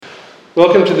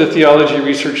Welcome to the Theology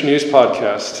Research News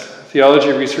podcast.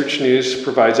 Theology Research News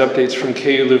provides updates from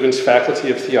KU Leuven's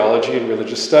Faculty of Theology and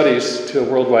Religious Studies to a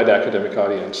worldwide academic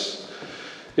audience.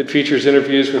 It features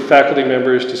interviews with faculty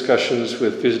members, discussions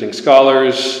with visiting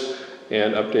scholars,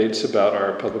 and updates about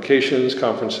our publications,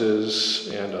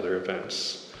 conferences, and other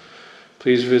events.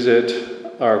 Please visit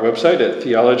our website at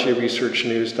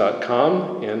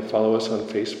theologyresearchnews.com and follow us on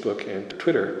Facebook and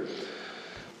Twitter.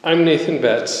 I'm Nathan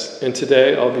Betts, and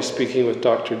today I'll be speaking with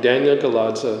Dr. Daniel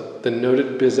Galadza, the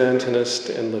noted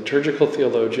Byzantinist and liturgical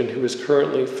theologian who is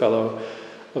currently fellow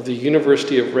of the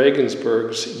University of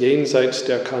Regensburg's Jenseits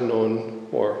der Kanon,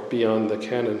 or Beyond the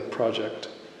Canon project.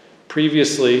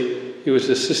 Previously, he was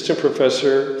assistant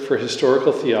professor for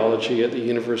historical theology at the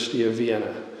University of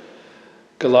Vienna.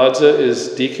 Galadza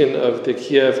is deacon of the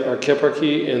Kiev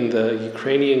Archeparchy in the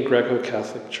Ukrainian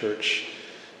Greco-Catholic Church,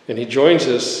 and he joins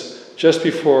us just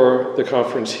before the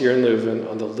conference here in Leuven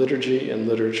on the liturgy and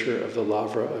literature of the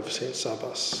Lavra of St.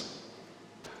 Sabas.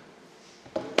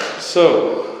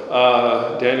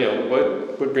 So, Daniel,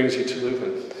 what brings you to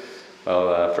Leuven?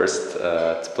 Well, first,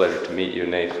 it's a pleasure to meet you,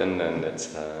 Nathan, and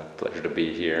it's a pleasure to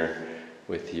be here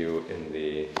with you in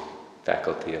the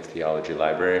Faculty of Theology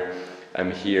Library. I'm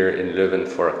here in Leuven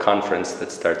for a conference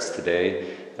that starts today.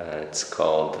 It's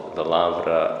called the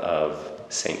Lavra of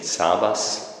St.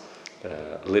 Sabas,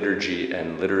 Liturgy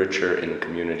and Literature in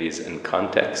Communities and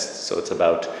Contexts. So it's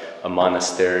about a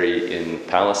monastery in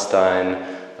Palestine,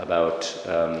 about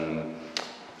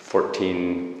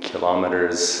 14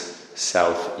 kilometers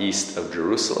southeast of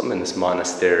Jerusalem. And this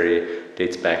monastery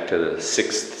dates back to the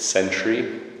 6th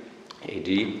century AD,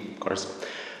 of course.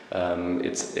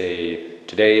 It's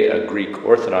today a Greek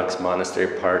Orthodox monastery,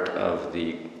 part of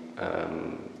the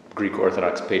Greek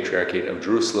Orthodox Patriarchate of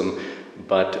Jerusalem,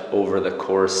 but over the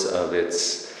course of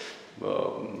its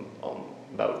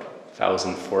about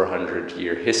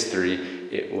 1,400-year history,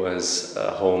 it was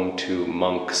home to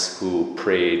monks who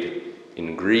prayed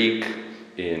in Greek,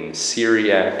 in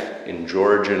Syriac, in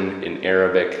Georgian, in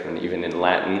Arabic, and even in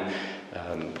Latin,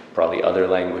 probably other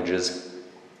languages.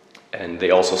 And they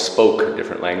also spoke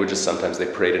different languages. Sometimes they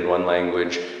prayed in one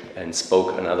language and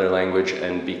spoke another language,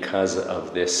 and because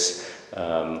of this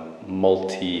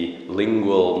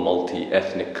multilingual,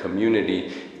 multi-ethnic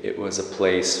community, it was a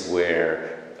place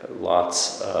where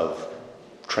lots of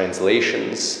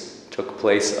translations took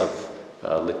place of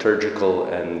liturgical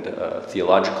and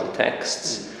theological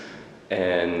texts,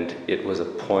 and it was a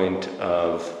point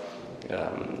of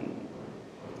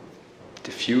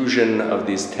diffusion of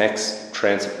these texts,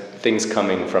 things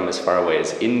coming from as far away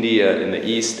as India in the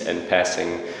east and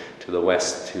passing to the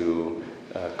west to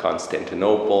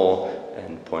Constantinople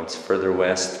and points further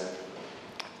west.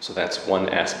 So that's one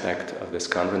aspect of this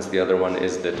conference. The other one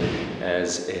is that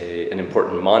as an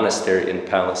important monastery in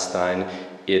Palestine,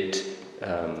 it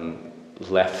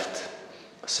left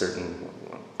a certain,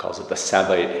 calls it the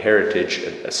Sabaite heritage,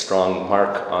 a strong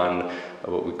mark on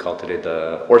what we call today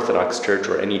the Orthodox Church,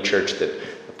 or any church that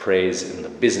prays in the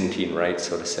Byzantine rite,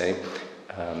 so to say,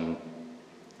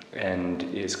 and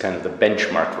is kind of the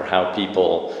benchmark for how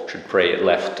people should pray. It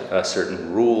left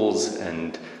certain rules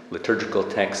and liturgical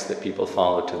texts that people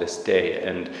follow to this day.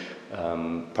 And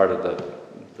part of the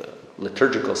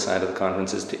liturgical side of the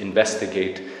conference is to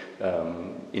investigate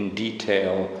in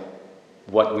detail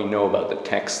what we know about the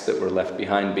texts that were left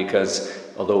behind, because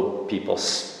although people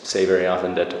say very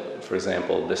often that, for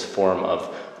example, this form of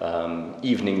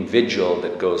evening vigil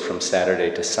that goes from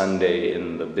Saturday to Sunday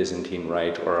in the Byzantine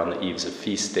rite, or on the eves of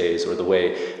feast days, or the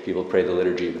way people pray the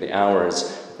Liturgy of the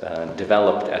Hours,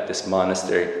 developed at this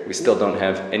monastery, we still don't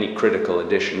have any critical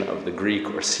edition of the Greek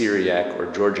or Syriac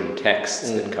or Georgian texts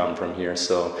that come from here.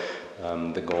 So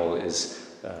the goal is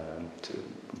to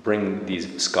bring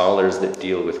these scholars that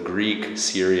deal with Greek,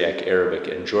 Syriac, Arabic,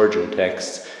 and Georgian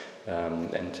texts,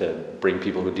 and to bring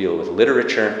people who deal with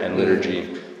literature and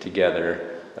liturgy together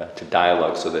to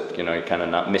dialogue, so that you're kind of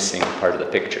not missing part of the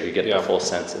picture. You get the full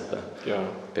sense of the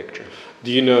picture.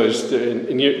 Do you know?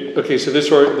 So this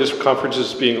conference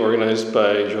is being organized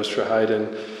by Jostra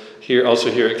Haydn here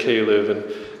at KU Leuven.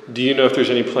 Do you know if there's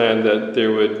any plan that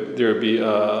there would be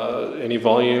any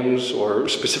volumes or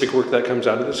specific work that comes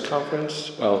out of this conference?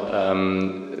 Well,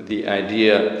 the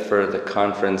idea for the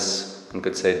conference, I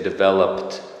could say,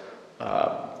 developed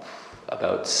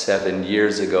about 7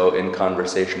 years ago in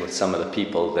conversation with some of the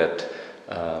people that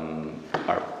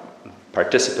are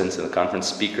participants in the conference,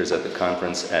 speakers at the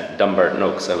conference at Dumbarton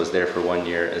Oaks. I was there for 1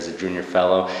 year as a junior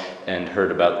fellow and heard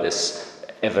about this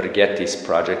Evergetis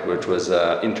project, which was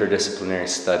an interdisciplinary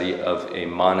study of a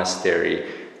monastery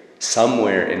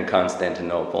somewhere in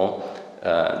Constantinople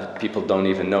People don't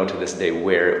even know to this day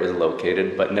where it was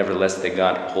located, but nevertheless they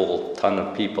got a whole ton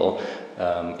of people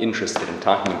interested in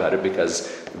talking about it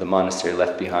because the monastery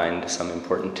left behind some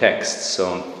important texts.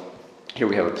 So here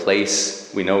we have a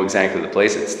place, we know exactly the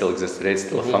place, it still exists today, it's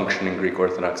still a functioning Greek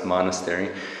Orthodox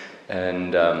monastery.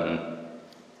 And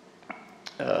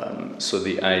so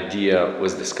the idea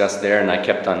was discussed there, and I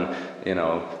kept on,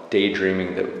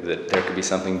 daydreaming that there could be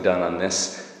something done on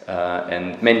this.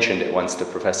 And mentioned it once to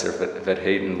Professor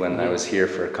Verheyen when I was here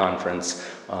for a conference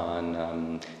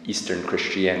on Eastern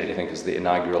Christianity. I think it was the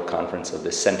inaugural conference of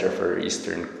the Center for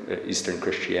Eastern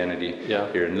Christianity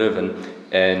here in Leuven.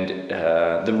 And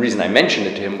the reason I mentioned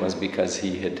it to him was because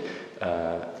he had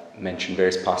mentioned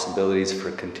various possibilities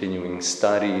for continuing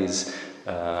studies,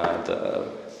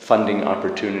 the funding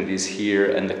opportunities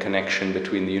here, and the connection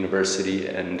between the university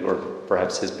or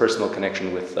perhaps his personal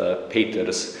connection with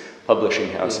Peter's publishing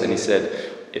house. And he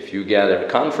said, if you gather a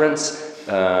conference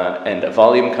and a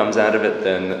volume comes out of it,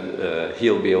 then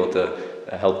he'll be able to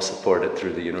help support it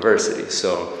through the university.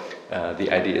 So the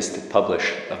idea is to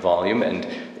publish a volume, and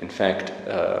in fact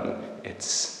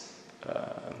it's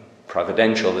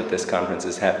providential that this conference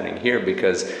is happening here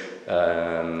because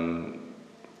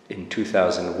in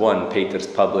 2001 Peters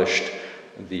published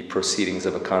the proceedings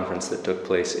of a conference that took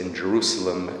place in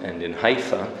Jerusalem and in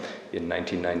Haifa in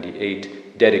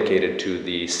 1998, dedicated to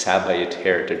the Sabaite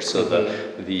heritage, so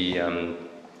the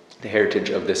heritage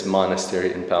of this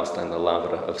monastery in Palestine, the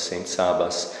Lavra of Saint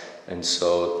Sabas. And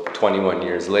so 21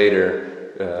 years later,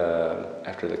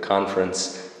 after the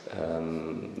conference,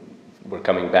 we're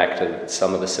coming back to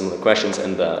some of the similar questions,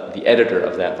 and the editor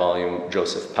of that volume,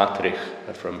 Joseph Patrich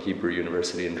from Hebrew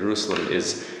University in Jerusalem,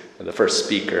 is the first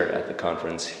speaker at the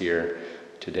conference here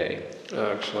today.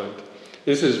 Excellent.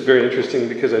 This is very interesting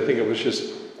because I think it was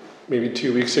just maybe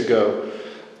 2 weeks ago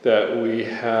that we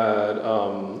had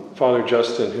Father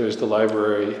Justin, who is the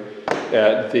library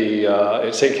at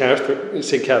St.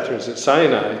 Catherine's at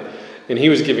Sinai, and he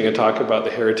was giving a talk about the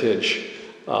heritage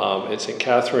at St.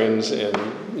 Catherine's and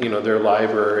their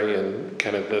library and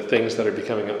kind of the things that are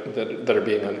that are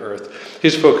being unearthed.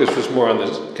 His focus was more on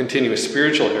this continuous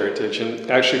spiritual heritage,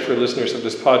 and actually for listeners of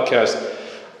this podcast,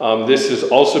 this is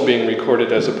also being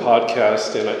recorded as a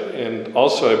podcast and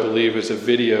also I believe is a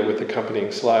video with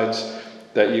accompanying slides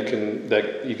that you can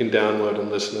download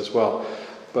and listen as well.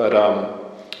 But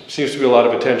seems to be a lot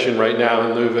of attention right now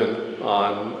in Leuven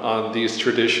on these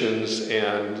traditions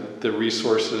and the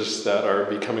resources that are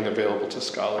becoming available to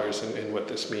scholars and what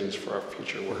this means for our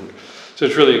future work. So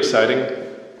it's really exciting.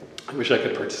 I wish I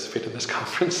could participate in this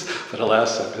conference, but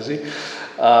alas, I'm busy.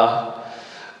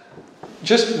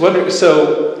 Just wondering,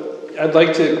 so I'd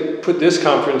like to put this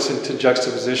conference into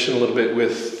juxtaposition a little bit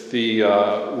with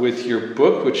with your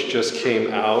book, which just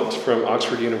came out from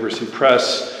Oxford University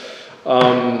Press.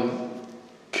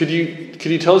 Could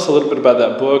you tell us a little bit about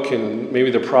that book and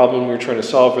maybe the problem you were trying to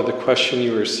solve or the question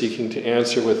you were seeking to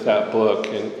answer with that book?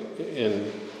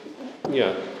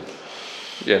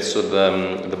 So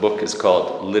the book is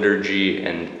called Liturgy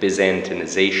and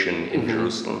Byzantinization in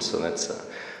Jerusalem. So that's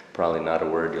probably not a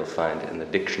word you'll find in the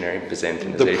dictionary.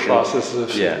 Byzantinization. The process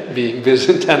of being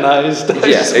Byzantinized.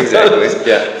 Yeah, exactly.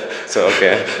 Yeah. So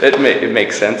it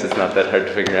makes sense. It's not that hard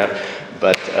to figure out,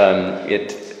 but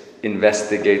it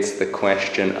investigates the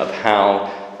question of how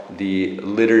the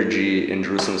liturgy in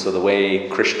Jerusalem, so the way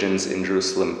Christians in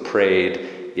Jerusalem prayed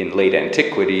in late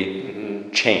antiquity,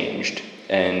 changed.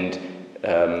 And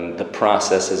the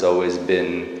process has always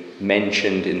been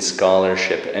mentioned in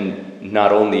scholarship, and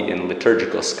not only in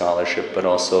liturgical scholarship, but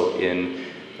also in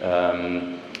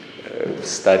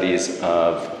studies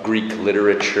of Greek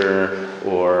literature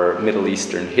or Middle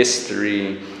Eastern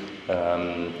history,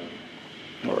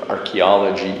 or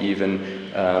archaeology even,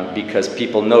 because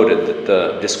people noted that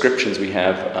the descriptions we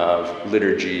have of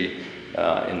liturgy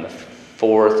in the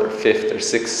 4th or 5th or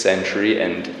 6th century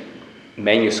and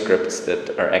manuscripts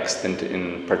that are extant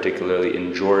particularly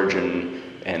in Georgian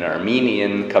and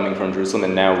Armenian coming from Jerusalem,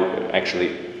 and now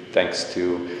actually thanks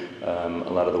to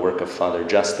a lot of the work of Father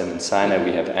Justin in Sinai,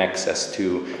 we have access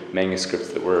to manuscripts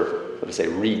that were,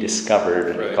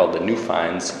 rediscovered, called the New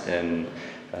Finds, and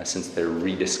since their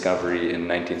rediscovery in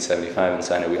 1975 in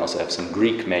Sinai, we also have some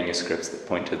Greek manuscripts that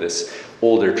point to this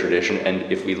older tradition.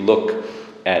 And if we look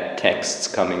at texts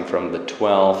coming from the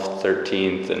 12th,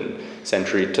 13th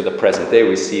century to the present day,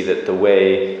 we see that the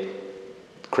way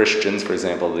Christians, for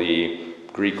example, the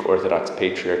Greek Orthodox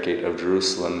Patriarchate of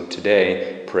Jerusalem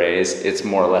today prays, it's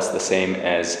more or less the same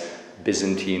as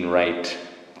Byzantine Rite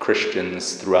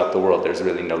Christians throughout the world. There's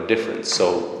really no difference.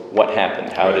 So what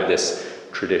happened? How did this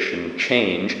tradition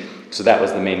change? So that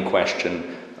was the main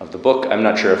question of the book. I'm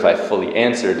not sure if I fully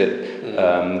answered it.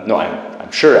 No,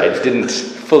 I'm sure I didn't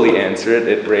fully answer it.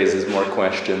 It raises more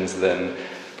questions than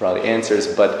probably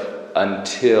answers. But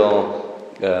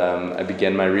until I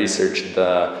began my research,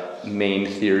 the main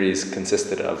theories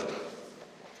consisted of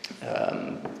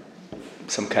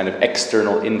some kind of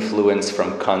external influence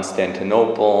from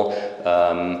Constantinople,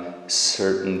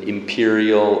 certain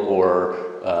imperial or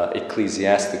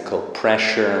ecclesiastical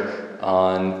pressure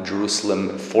on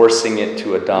Jerusalem, forcing it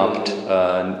to adopt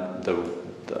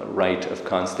the rite of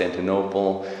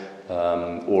Constantinople,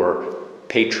 or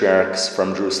patriarchs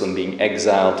from Jerusalem being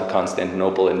exiled to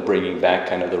Constantinople and bringing back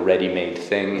kind of the ready-made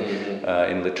thing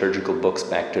in liturgical books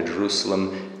back to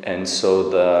Jerusalem. And so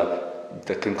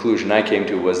the conclusion I came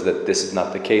to was that this is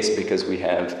not the case, because we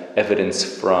have evidence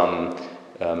from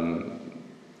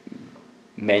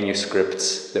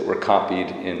manuscripts that were copied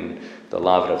in the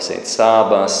Lavra of St.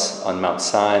 Sabas, on Mount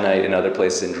Sinai, in other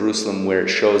places in Jerusalem, where it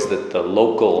shows that the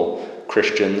local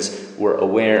Christians were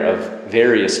aware of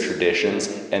various traditions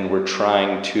and were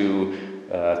trying to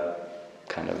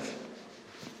kind of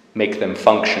make them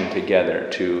function together,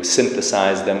 to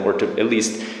synthesize them, or to at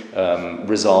least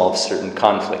resolve certain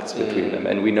conflicts between them.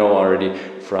 And we know already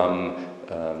from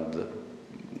the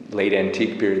late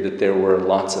antique period that there were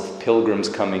lots of pilgrims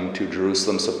coming to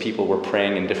Jerusalem, so people were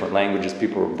praying in different languages,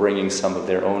 people were bringing some of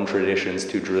their own traditions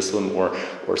to Jerusalem,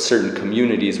 or certain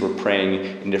communities were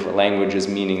praying in different languages,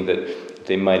 meaning that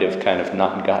they might have kind of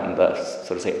not gotten the,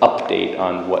 so to say, update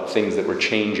on what things that were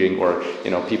changing, or,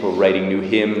 people writing new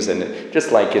hymns, and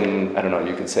just like in, I don't know,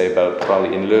 you could say about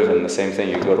probably in Leuven, the same thing,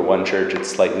 you go to one church, it's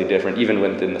slightly different, even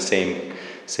within the same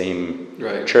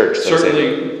church. So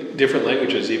certainly different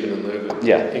languages, even in Leuven.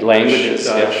 Yeah, English, languages,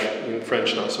 Dutch, and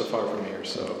French, not so far from here.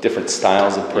 So different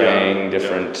styles of praying,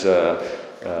 different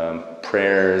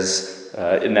prayers.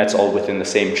 And that's all within the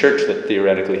same church that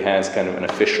theoretically has kind of an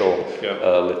official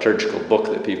liturgical book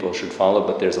that people should follow,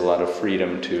 but there's a lot of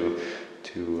freedom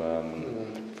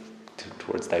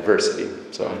towards diversity.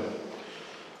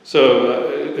 So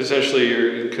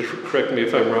essentially, correct me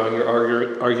if I'm wrong,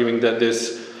 you're arguing that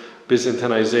this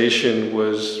Byzantinization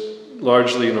was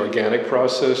largely an organic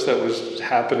process that was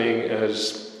happening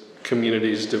as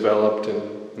communities developed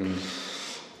and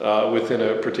within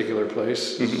a particular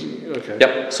place. Okay.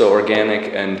 Yep. So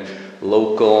organic and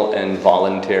local and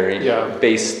voluntary,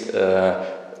 based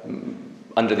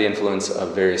under the influence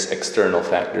of various external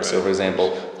factors. Right. So, for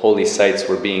example, holy sites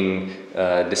were being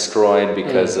destroyed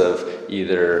because of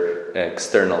either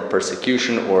external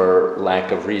persecution or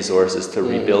lack of resources to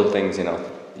rebuild things.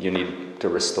 You need to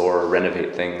restore or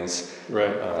renovate things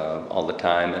all the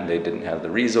time, and they didn't have the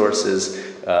resources.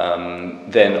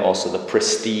 Then also the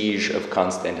prestige of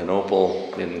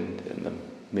Constantinople in the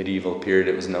medieval period,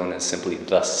 it was known as simply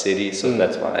the city, so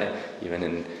that's why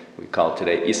even we call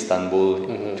today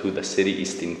Istanbul, to the city,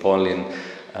 Istinpolin.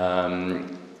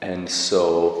 And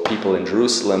so people in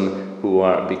Jerusalem who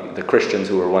are the Christians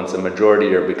who were once a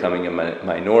majority are becoming a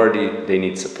minority. They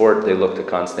need support. They look to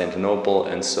Constantinople,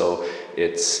 and so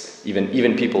it's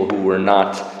even people who were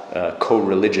not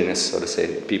co-religionists, so to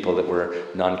say, people that were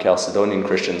non-Chalcedonian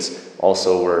Christians,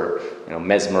 also were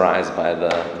mesmerized by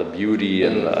the beauty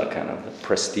and the kind of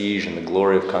prestige and the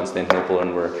glory of Constantinople,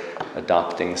 and were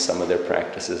adopting some of their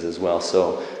practices as well.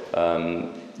 So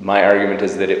my argument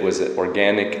is that it was an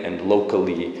organic and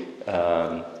locally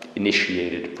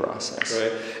initiated process.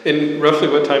 Right. And roughly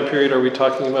what time period are we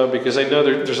talking about? Because I know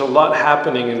there's a lot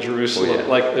happening in Jerusalem,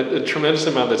 like a tremendous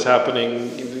amount that's happening.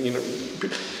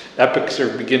 Epics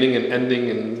are beginning and ending,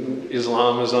 and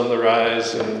Islam is on the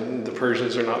rise, and the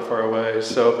Persians are not far away.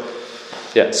 So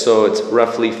it's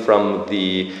roughly from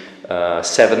the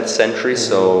 7th century.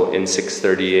 So in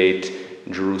 638,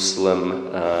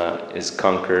 Jerusalem is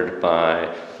conquered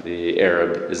by the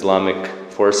Arab Islamic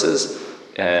forces,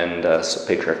 and so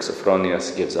Patriarch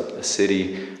Sophronius gives up the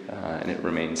city, and it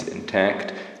remains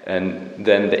intact. And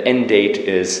then the end date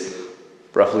is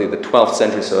roughly the 12th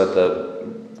century, so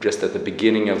just at the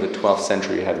beginning of the 12th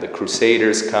century, you have the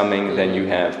Crusaders coming, then you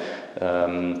have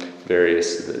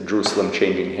Jerusalem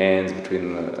changing hands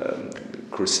between the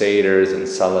Crusaders and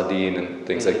Saladin and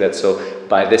things like that. So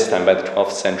by this time, by the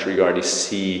 12th century, you already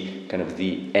see kind of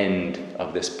the end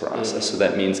of this process. So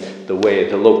that means the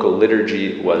local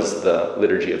liturgy was the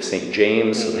liturgy of St.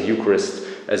 James, so the Eucharist,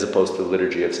 as opposed to the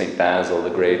liturgy of St. Basil the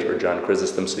Great or John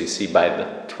Chrysostom. So you see by the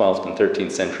 12th and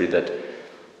 13th century that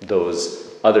those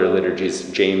other liturgies,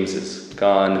 James is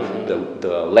gone, the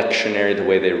lectionary, the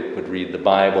way they would read the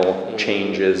Bible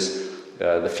changes,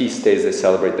 the feast days they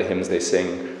celebrate, the hymns they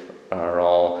sing are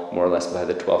all more or less by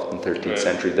the 12th and 13th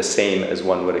century, the same as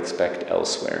one would expect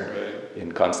elsewhere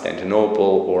in Constantinople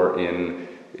or in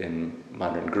in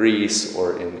modern Greece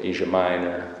or in Asia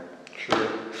Minor. Sure.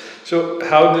 So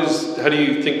how do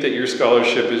you think that your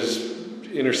scholarship is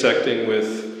intersecting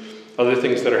with other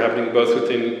things that are happening both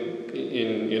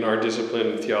in our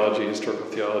discipline, theology, historical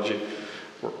theology,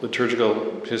 or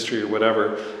liturgical history, or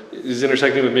whatever, is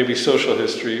intersecting with maybe social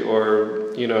history,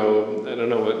 or I don't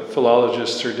know what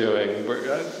philologists are doing?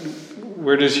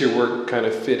 Where does your work kind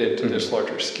of fit into this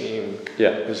larger scheme,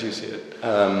 as you see it?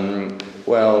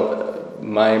 Well,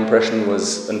 my impression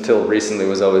was, until recently,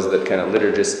 was always that kind of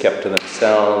liturgists kept to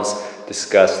themselves,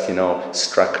 discussed,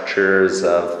 structures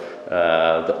of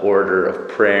the order of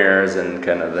prayers and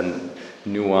kind of the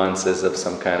nuances of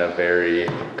some kind of very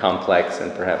complex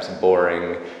and perhaps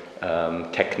boring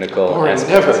technical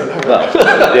aspects. Never.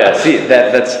 Well, yeah, see,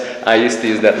 that's, I used to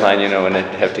use that line, when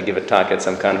I'd have to give a talk at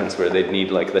some conference where they'd need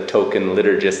like the token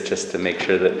liturgist just to make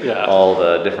sure that all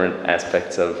the different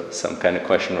aspects of some kind of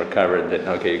question were covered, that,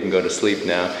 okay, you can go to sleep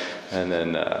now. And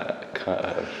then a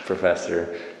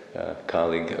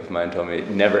colleague of mine told me,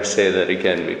 never say that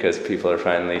again, because people are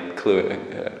finally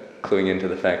cluing into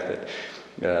the fact that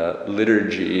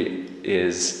liturgy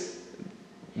is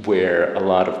where a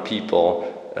lot of people,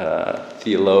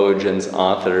 theologians,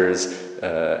 authors,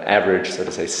 average, so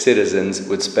to say, citizens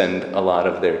would spend a lot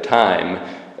of their time,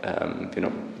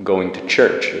 going to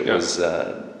church. It was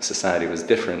society was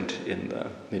different in the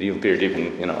medieval period,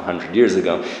 even 100 years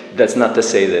ago. That's not to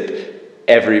say that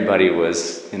everybody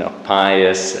was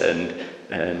pious and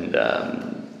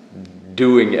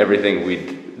doing everything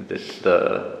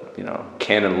the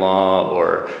canon law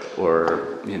or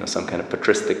some kind of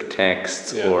patristic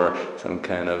texts or some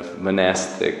kind of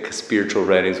monastic spiritual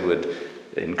writings would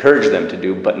encourage them to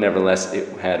do, but nevertheless it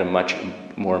had a much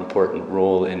more important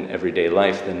role in everyday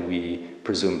life than we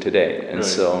presume today. And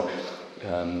so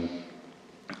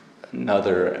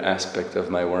another aspect of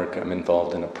my work, I'm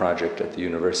involved in a project at the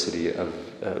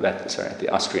at the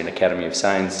Austrian Academy of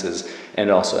Sciences, and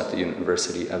also at the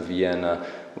University of Vienna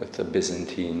with the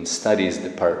Byzantine Studies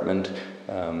Department,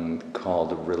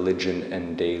 called Religion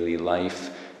and Daily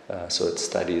Life. So it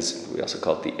studies, we also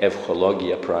call it the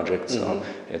Evchologia project, so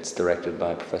it's directed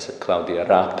by Professor Claudia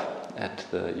Rapp at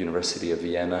the University of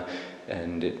Vienna,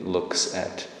 and it looks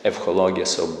at Evchologia,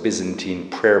 so Byzantine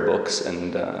prayer books,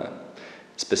 and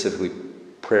specifically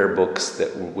prayer books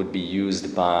that would be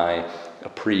used by a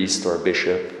priest or a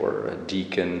bishop or a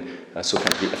deacon, so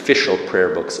kind of the official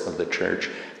prayer books of the church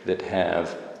that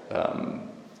have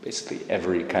basically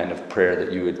every kind of prayer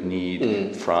that you would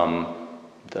need from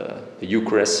the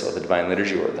Eucharist, or the Divine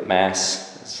Liturgy, or the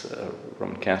Mass, as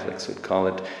Roman Catholics would call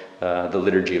it, the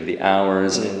Liturgy of the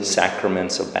Hours,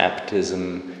 sacraments of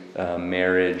baptism,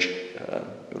 marriage,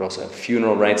 we would also have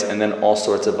funeral rites, and then all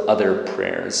sorts of other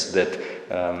prayers that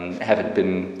haven't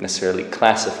been necessarily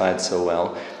classified so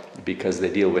well, because they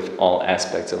deal with all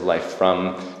aspects of life,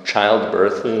 from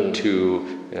childbirth to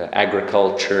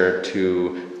agriculture,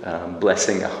 to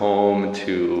blessing a home,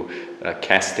 to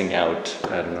casting out,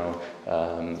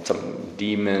 some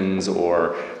demons,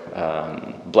 or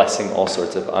blessing all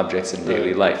sorts of objects in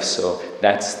daily life. So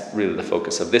that's really the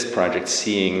focus of this project,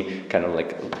 seeing kind of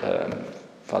like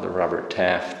Father Robert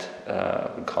Taft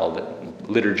called it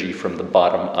liturgy from the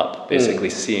bottom up, basically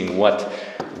seeing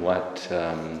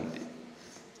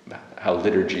how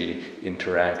liturgy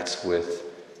interacts with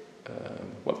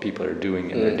what people are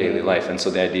doing in their daily life. And so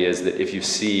the idea is that if you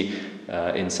see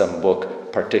in some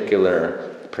book particular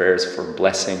prayers for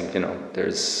blessing,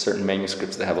 there's certain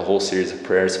manuscripts that have a whole series of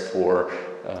prayers for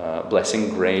blessing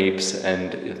grapes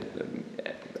and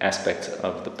aspects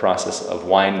of the process of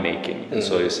winemaking. And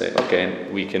so you say, okay,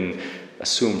 we can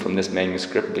assume from this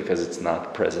manuscript, because it's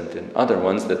not present in other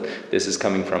ones, that this is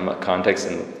coming from a context,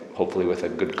 and hopefully with a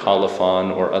good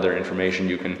colophon or other information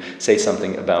you can say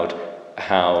something about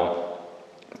how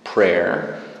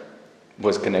prayer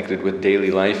was connected with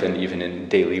daily life and even in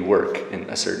daily work in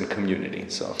a certain community.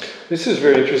 So this is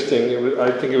very interesting.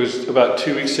 I think it was about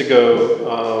 2 weeks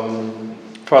ago,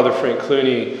 Father Frank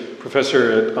Clooney,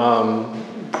 professor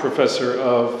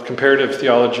of comparative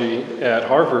theology at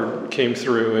Harvard, came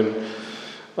through, and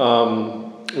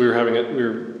we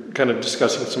were kind of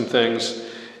discussing some things,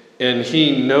 and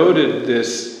he noted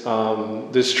this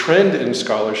trend in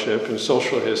scholarship and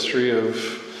social history of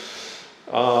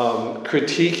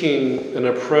critiquing an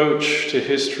approach to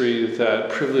history that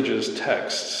privileges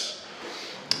texts.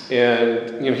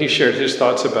 And he shared his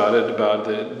thoughts about it, about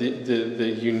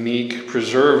the unique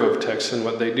preserve of texts and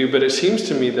what they do. But it seems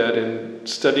to me that in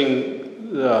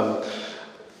studying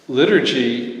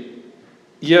liturgy,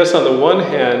 yes, on the one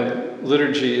hand,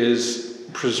 liturgy is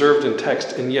preserved in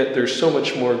text, and yet there's so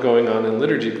much more going on in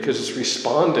liturgy, because it's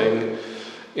responding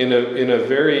in a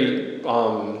very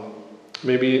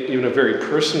maybe even a very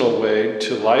personal way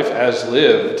to life as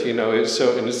lived.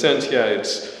 So in a sense, yeah,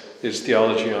 it's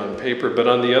theology on paper, but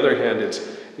on the other hand,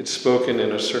 it's spoken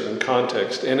in a certain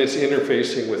context, and it's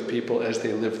interfacing with people as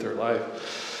they live their life.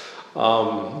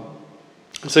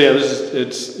 So yeah,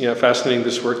 it's fascinating,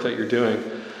 this work that you're doing.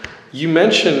 You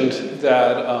mentioned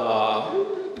that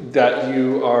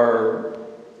you are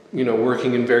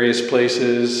working in various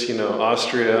places.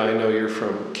 Austria. I know you're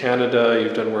from Canada.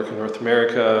 You've done work in North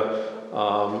America.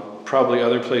 Probably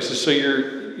other places. So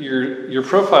your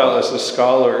profile as a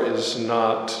scholar is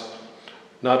not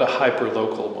a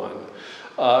hyper-local one.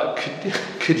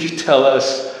 Could you tell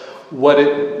us what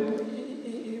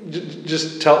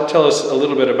just tell us a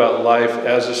little bit about life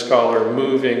as a scholar,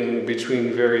 moving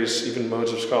between various even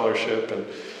modes of scholarship, and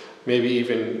maybe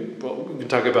even, we can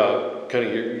talk about kind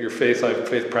of your faith life,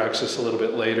 faith praxis a little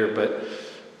bit later, but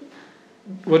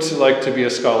what's it like to be a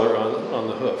scholar on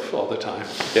the hoof all the time?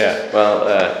 Yeah, well,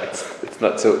 it's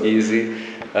not so easy.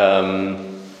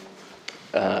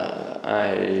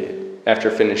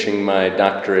 After finishing my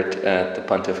doctorate at the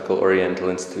Pontifical Oriental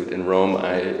Institute in Rome,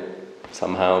 I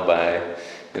somehow, by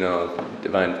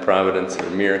divine providence or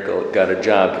miracle, got a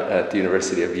job at the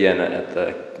University of Vienna at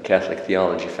the Catholic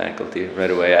Theology faculty right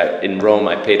away. In Rome,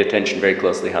 I paid attention very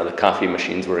closely how the coffee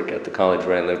machines work at the college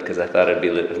where I lived, because I thought I'd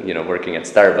be working at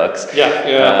Starbucks.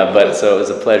 Yeah. But so it was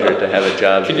a pleasure to have a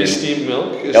job. Can you steam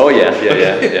milk? Oh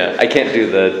yeah. I can't do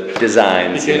the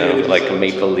designs, like a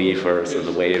maple leaf or some of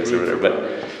the waves or whatever.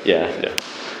 But yeah.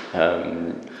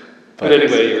 But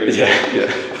anyway,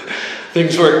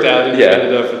 things worked out and you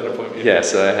ended up in an appointment. Yeah,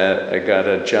 so I got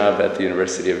a job at the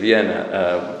University of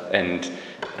Vienna, and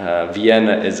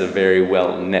Vienna is a very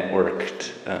well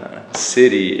networked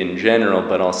city in general,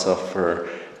 but also for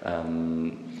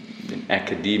in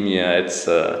academia, it's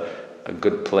a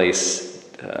good place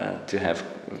to have,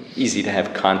 easy to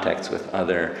have contacts with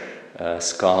other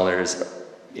scholars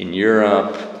in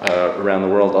Europe, around the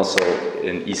world, also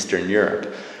in Eastern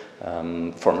Europe,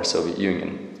 former Soviet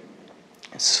Union.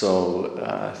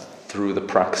 So through the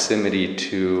proximity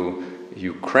to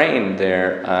Ukraine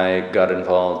there, I got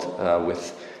involved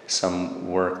with some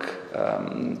work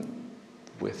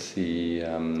with the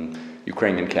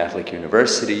Ukrainian Catholic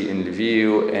University in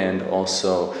Lviv, and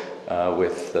also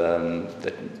with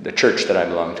the church that I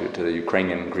belong to the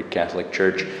Ukrainian Greek Catholic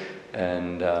Church.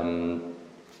 And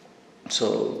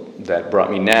so that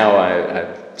brought me now,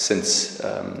 I since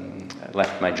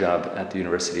left my job at the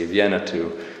University of Vienna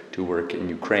to work in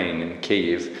Ukraine, in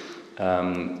Kyiv.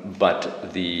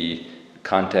 But the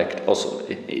contact, also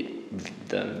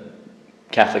the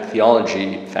Catholic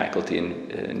theology faculty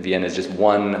in Vienna is just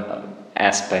one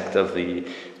aspect of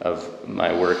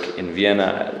my work in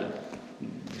Vienna.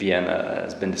 Vienna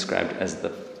has been described as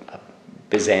the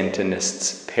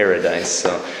Byzantinist's paradise.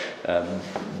 So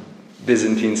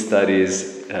Byzantine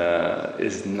studies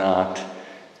is not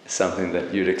something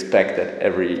that you'd expect at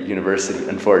every university,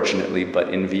 unfortunately, but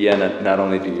in Vienna, not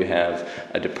only do you have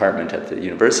a department at the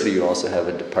university, you also have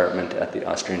a department at the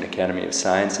Austrian Academy of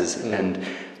Sciences, and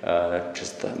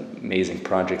just amazing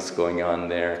projects going on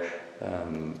there,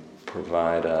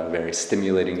 provide a very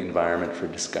stimulating environment for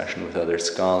discussion with other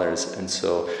scholars, and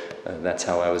so that's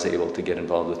how I was able to get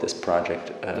involved with this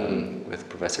project with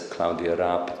Professor Claudia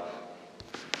Rapp.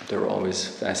 There were always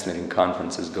fascinating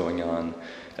conferences going on,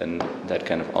 and that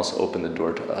kind of also opened the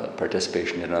door to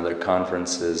participation in other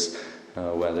conferences,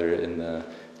 whether in the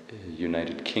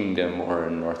United Kingdom or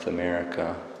in North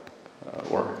America,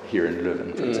 or here in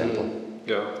Leuven, for example.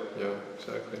 Yeah,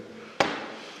 exactly.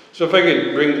 So if I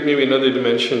could bring maybe another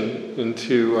dimension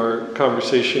into our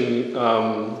conversation,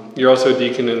 you're also a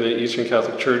deacon in the Eastern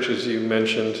Catholic Church, as you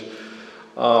mentioned.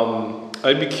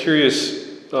 I'd be curious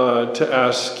to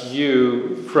ask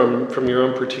you, from your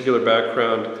own particular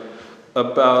background,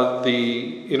 about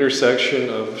the intersection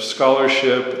of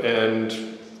scholarship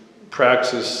and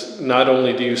praxis. Not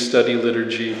only do you study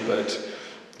liturgy, but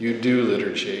you do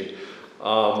liturgy.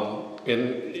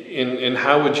 And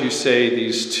how would you say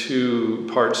these two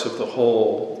parts of the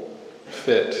whole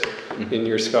fit in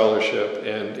your scholarship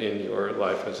and in your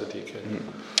life as a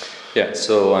deacon? Yeah,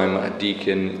 so I'm a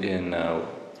deacon in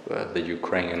the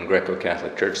Ukrainian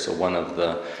Greco-Catholic Church, so one of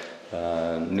the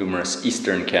numerous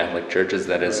Eastern Catholic churches,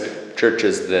 that is,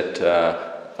 churches that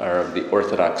are of the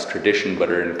Orthodox tradition but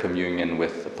are in communion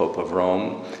with the Pope of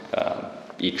Rome.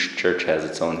 Each church has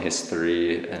its own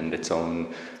history and its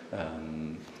own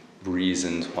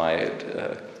reasons why it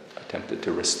attempted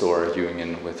to restore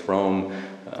union with Rome,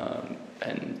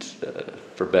 and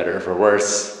for better or for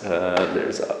worse,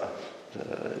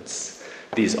 it's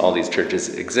all these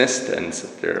churches exist, and so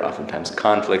there are oftentimes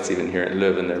conflicts. Even here at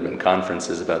Leuven, there have been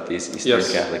conferences about these Eastern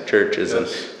Catholic churches, and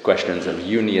questions of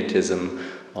uniatism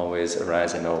always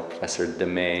arise. I know Professor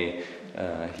DeMay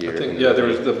here. There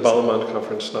was the Ballamont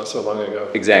conference not so long ago.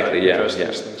 Exactly.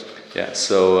 These things. Yeah.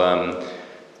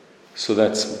 So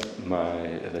that's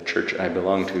the church I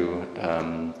belong to,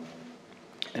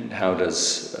 and how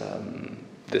does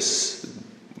this?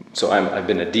 So I've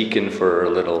been a deacon for a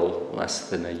little less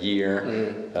than a year,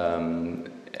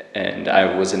 and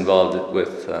I was involved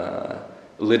with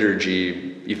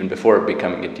liturgy even before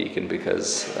becoming a deacon,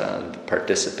 because the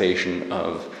participation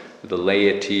of the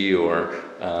laity, or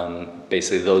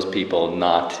basically those people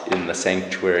not in the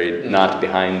sanctuary, not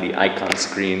behind the icon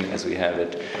screen as we have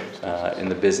it in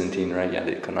the Byzantine, right? Yeah,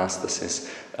 the iconostasis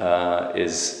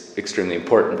is extremely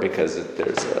important, because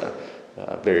there's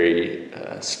a very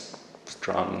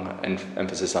strong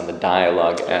emphasis on the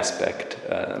dialogue aspect.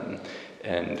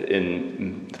 And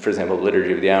in, for example,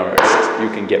 Liturgy of the Hours, you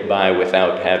can get by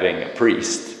without having a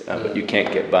priest, but you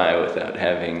can't get by without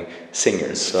having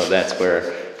singers. So that's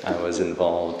where I was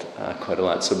involved quite a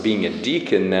lot. So being a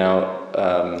deacon now,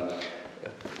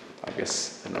 I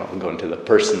guess I'll go into the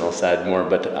personal side more,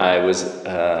 but I was,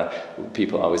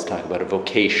 people always talk about a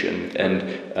vocation,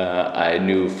 and I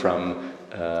knew from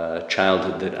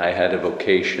childhood that I had a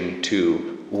vocation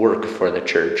to work for the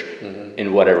church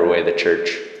in whatever way the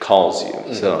church calls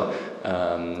you. So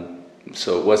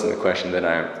it wasn't a question that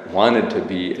I wanted to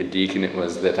be a deacon, it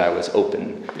was that I was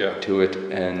open to it.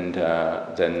 And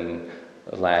then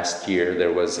last year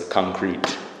there was a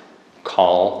concrete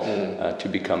call to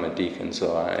become a deacon,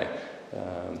 so I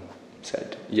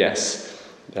said yes.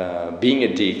 Being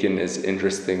a deacon is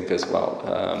interesting because,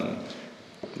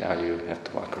 now you have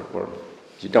to walk, or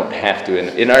you don't have to.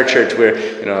 In our church,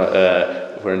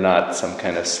 we're not some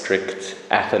kind of strict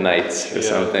Athenites or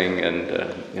something,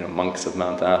 and monks of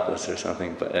Mount Athos or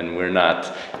something. And we're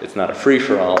not. It's not a free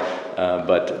for all.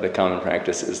 But the common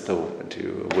practice is to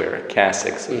wear a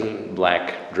cassock,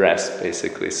 black dress,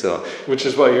 basically. So, which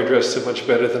is why you're dressed so much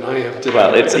better than I am today.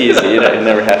 Well, it's easy. You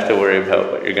never have to worry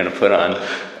about what you're going to put on.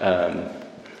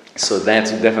 So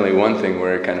that's definitely one thing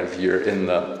where kind of you're in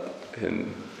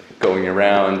going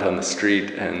around on the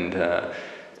street, and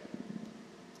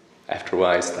after a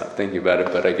while I stopped thinking about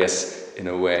it, but I guess in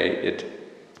a way it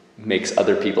makes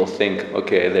other people think,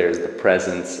 okay, there's the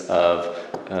presence of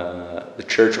the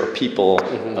church or people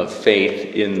of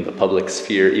faith in the public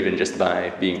sphere, even just by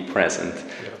being present.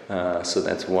 So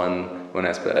that's one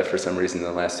aspect. For some reason, in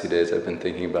the last 2 days, I've been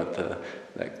thinking about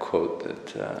that quote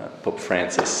that Pope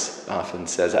Francis often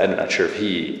says. I'm not sure if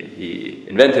he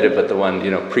invented it, but the one,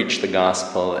 preach the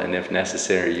gospel, and if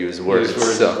necessary, use words.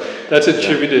 So that's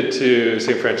attributed to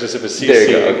St. Francis of Assisi. There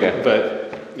you go. Okay.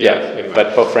 But anyway.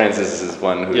 But Pope Francis is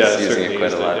one who's using it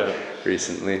quite a lot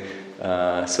recently.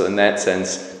 So in that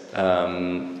sense,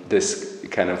 this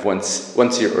kind of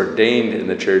once you're ordained in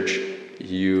the church,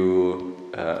 you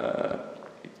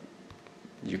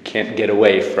can't get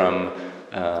away from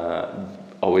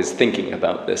always thinking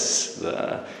about this,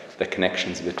 the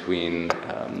connections between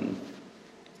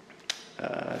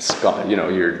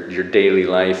your daily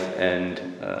life and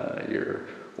your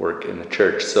work in the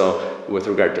church. So with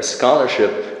regard to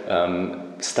scholarship,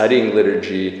 studying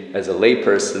liturgy as a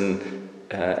layperson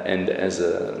and as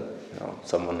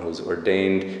someone who's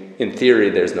ordained, in theory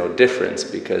there's no difference,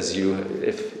 because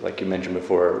if like you mentioned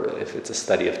before, if it's a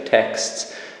study of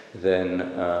texts, then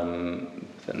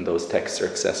those texts are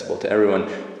accessible to everyone.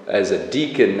 As a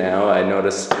deacon now, I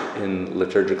notice in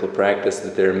liturgical practice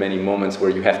that there are many moments where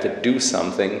you have to do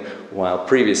something, while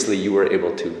previously you were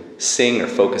able to sing or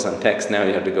focus on text. Now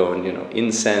you have to go and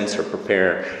incense or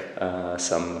prepare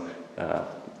some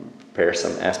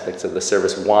aspects of the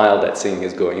service while that singing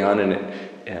is going on, and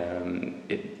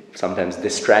it sometimes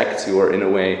distracts you, or in a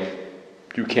way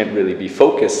you can't really be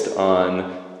focused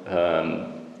on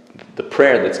the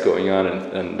prayer that's going on,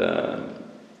 and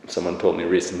someone told me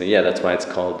recently, that's why it's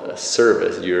called a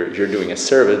service. You're doing a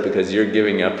service because you're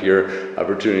giving up your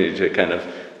opportunity to kind of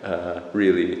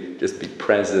really just be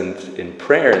present in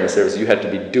prayer in the service. You have to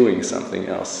be doing something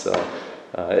else. So,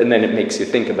 and then it makes you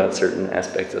think about certain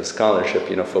aspects of scholarship,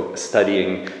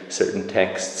 studying certain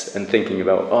texts and thinking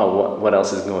about, what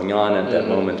else is going on at that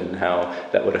moment, and how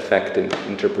that would affect an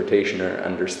interpretation or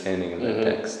understanding of that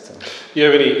text. So. Do you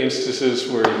have any instances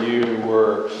where you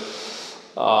were,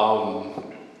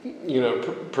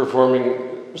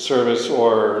 performing service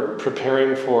or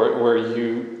preparing for it, where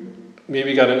you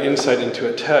maybe got an insight into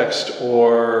a text,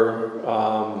 or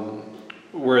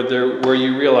where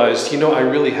you realized, I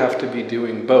really have to be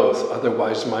doing both,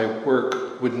 otherwise my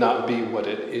work would not be what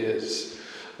it is?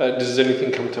 Does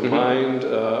anything come to mind,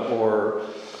 or?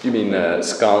 You mean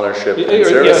scholarship and Yeah,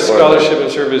 service? scholarship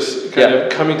and service kind of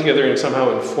coming together and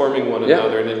somehow informing one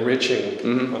another and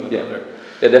enriching one another.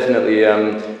 Yeah, definitely.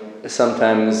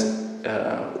 Sometimes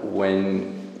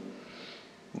when,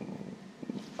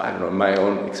 I don't know, in my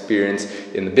own experience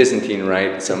in the Byzantine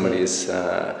Rite, somebody's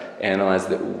analyzed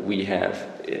that we have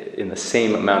in the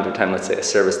same amount of time, let's say a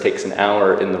service takes an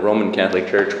hour in the Roman Catholic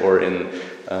Church or in,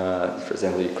 for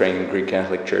example, Ukrainian Greek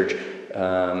Catholic Church.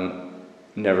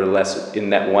 Nevertheless, in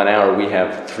that 1 hour, we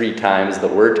have 3 times the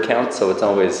word count, so it's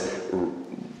always,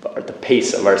 the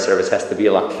pace of our service has to be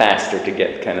a lot faster to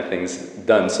get kind of things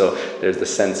done. So there's the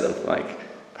sense of like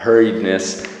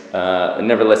hurriedness.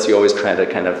 Nevertheless, you always try to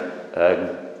kind of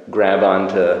grab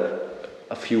onto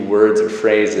a few words or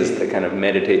phrases to kind of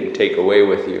meditate and take away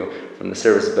with you from the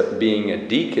service. But being a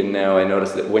deacon now, I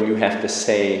notice that when you have to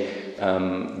say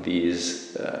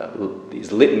these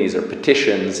litanies or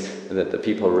petitions that the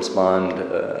people respond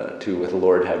to with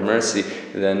 "Lord have mercy,"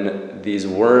 then these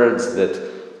words that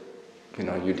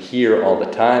you'd hear all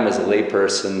the time as a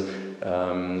layperson,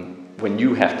 when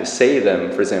you have to say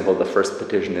them, for example, the first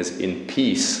petition is "In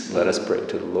peace, let us pray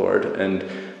to the Lord," and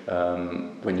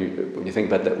when you think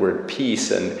about that word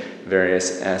peace and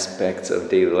various aspects of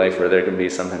daily life where there can be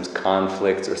sometimes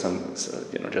conflicts or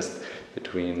just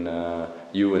between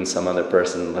you and some other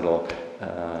person, little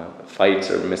fights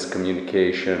or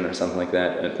miscommunication or something like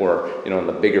that, or in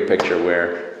the bigger picture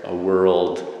where a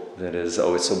world that is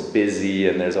always so busy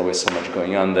and there's always so much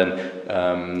going on, then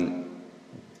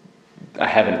I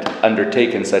haven't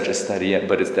undertaken such a study yet,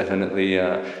 but it's definitely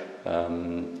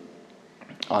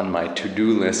on my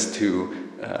to-do list to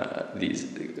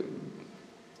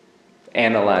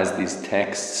analyze these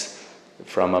texts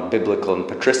from a biblical and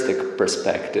patristic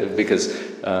perspective, because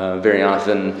very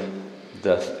often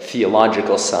the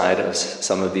theological side of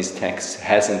some of these texts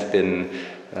hasn't been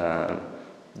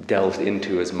delved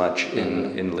into as much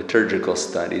in liturgical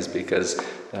studies, because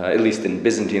at least in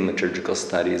Byzantine liturgical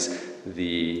studies,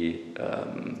 the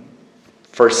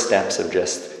first steps of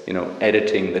just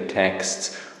editing the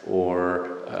texts or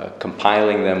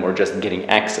compiling them or just getting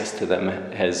access to them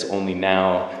has only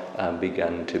now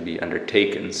begun to be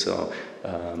undertaken. So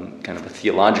kind of a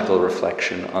theological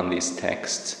reflection on these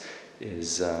texts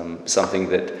is something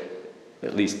that,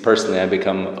 at least personally, I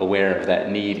become aware of that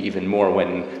need even more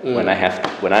when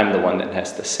I'm the one that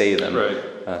has to say them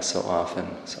so often.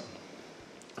 So.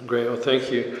 Great. Well,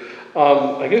 thank you.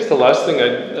 I guess the last thing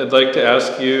I'd like to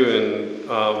ask you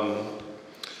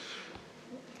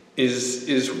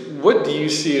is what do you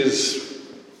see as,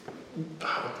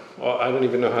 well, I don't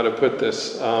even know how to put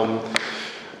this.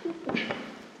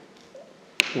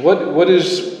 What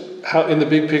is, how in the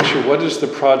big picture, what is the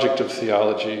project of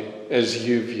theology as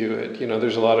you view it?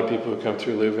 There's a lot of people who come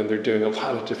through Leuven, they're doing a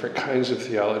lot of different kinds of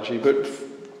theology, but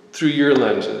through your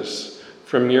lenses,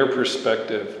 from your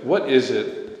perspective, what is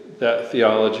it that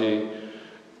theology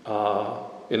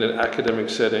in an academic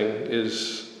setting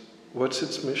is? What's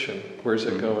its mission? Where's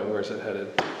it going? Where's it headed?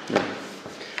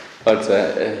 Well, it's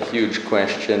a huge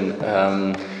question,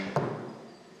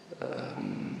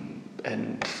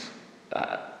 and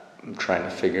I'm trying to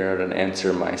figure out an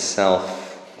answer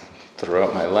myself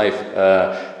throughout my life.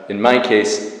 In my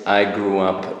case, I grew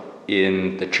up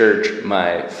in the church.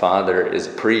 My father is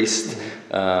a priest.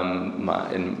 In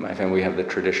my family, we have the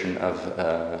tradition of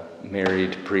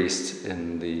married priests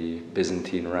in the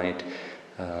Byzantine Rite.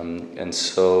 And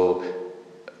so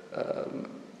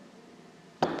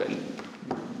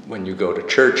when you go to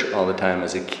church all the time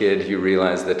as a kid, you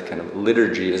realize that kind of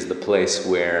liturgy is the place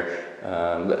where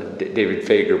David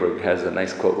Fagerberg has a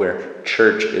nice quote where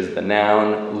church is the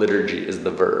noun, liturgy is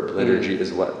the verb. Liturgy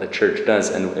is what the church does.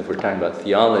 And if we're talking about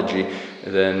theology,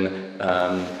 then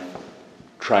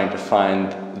trying to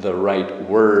find the right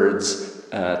words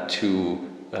to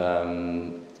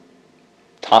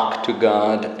talk to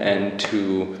God and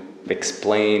to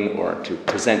explain or to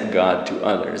present God to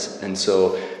others. And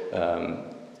so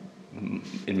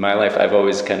in my life, I've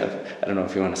always kind of, I don't know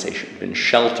if you want to say been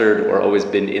sheltered or always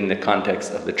been in the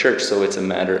context of the church. So it's a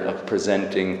matter of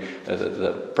presenting,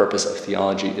 the purpose of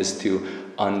theology is to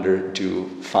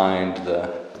find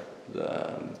the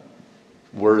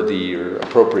worthy or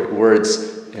appropriate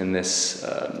words in this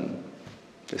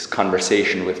this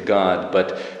conversation with God.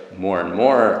 But more and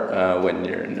more when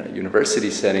you're in a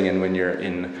university setting and when you're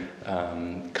in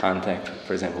contact,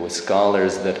 for example, with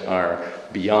scholars that are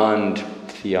beyond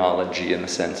theology in the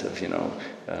sense of,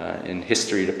 in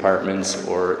history departments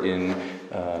or in,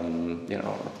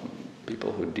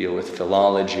 people who deal with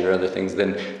philology or other things,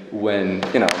 then when,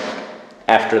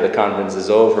 after the conference is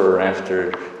over or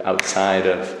after outside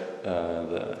of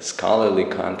the scholarly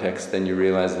context, then you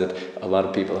realize that a lot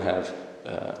of people have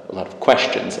a lot of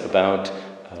questions about,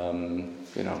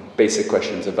 basic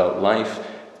questions about life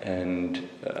and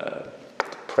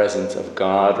presence of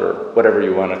God, or whatever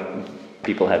you want to.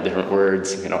 People have different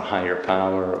words, higher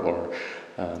power or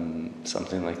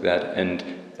something like that. And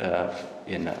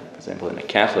for example, in a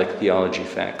Catholic theology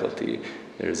faculty,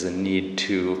 there's a need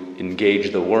to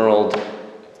engage the world.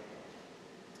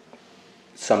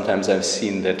 Sometimes I've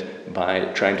seen that by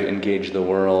trying to engage the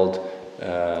world,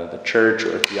 the church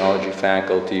or theology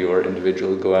faculty or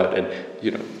individual go out and,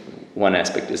 one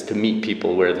aspect is to meet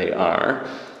people where they are,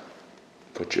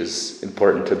 which is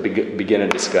important to begin a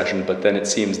discussion. But then it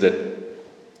seems that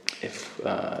if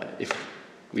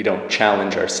we don't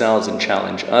challenge ourselves and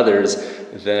challenge others,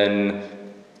 then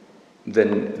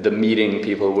the meeting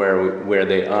people where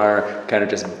they are kind of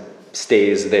just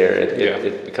stays there.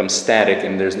 It becomes static,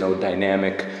 and there's no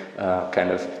dynamic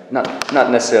not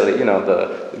necessarily.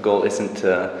 The goal isn't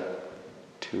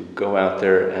to go out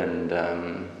there and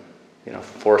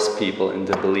force people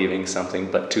into believing something,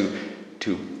 but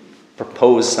to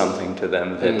propose something to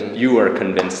them that you are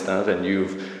convinced of, and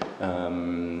you've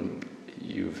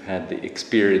had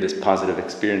this positive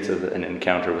experience of an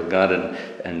encounter with God,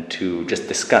 and to just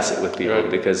discuss it with people.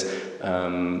 Right. Because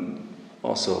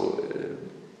also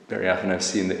very often I've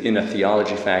seen that in a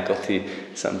theology faculty,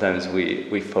 sometimes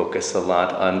we focus a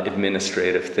lot on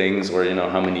administrative things, or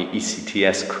how many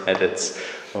ECTS credits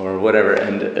or whatever,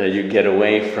 and you get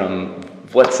away from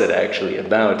what's it actually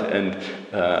about. And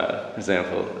for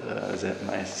example, I was at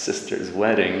my sister's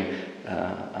wedding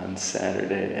on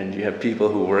Saturday, and you have people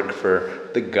who work for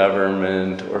the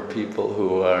government, or people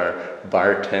who are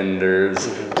bartenders,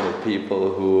 or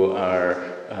people who are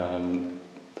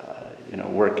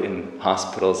work in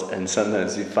hospitals, and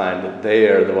sometimes you find that they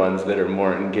are the ones that are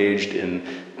more engaged in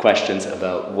questions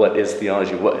about what is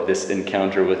theology, what this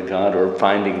encounter with God, or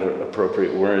finding the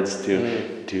appropriate words to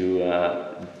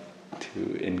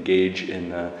engage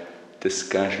in a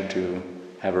discussion, to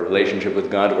have a relationship with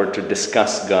God, or to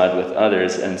discuss God with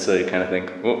others. And so you kind of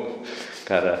think,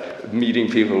 meeting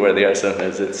people where they are,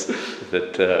 sometimes it's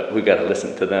that we got to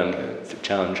listen to them to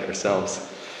challenge ourselves.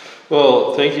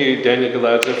 Well, thank you, Daniel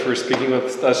Galadza, for speaking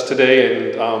with us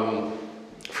today, and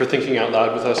for thinking out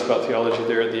loud with us about theology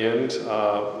there at the end.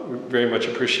 We very much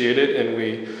appreciate it, and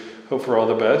we hope for all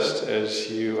the best as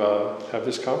you have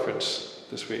this conference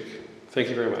this week. Thank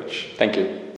you very much. Thank you.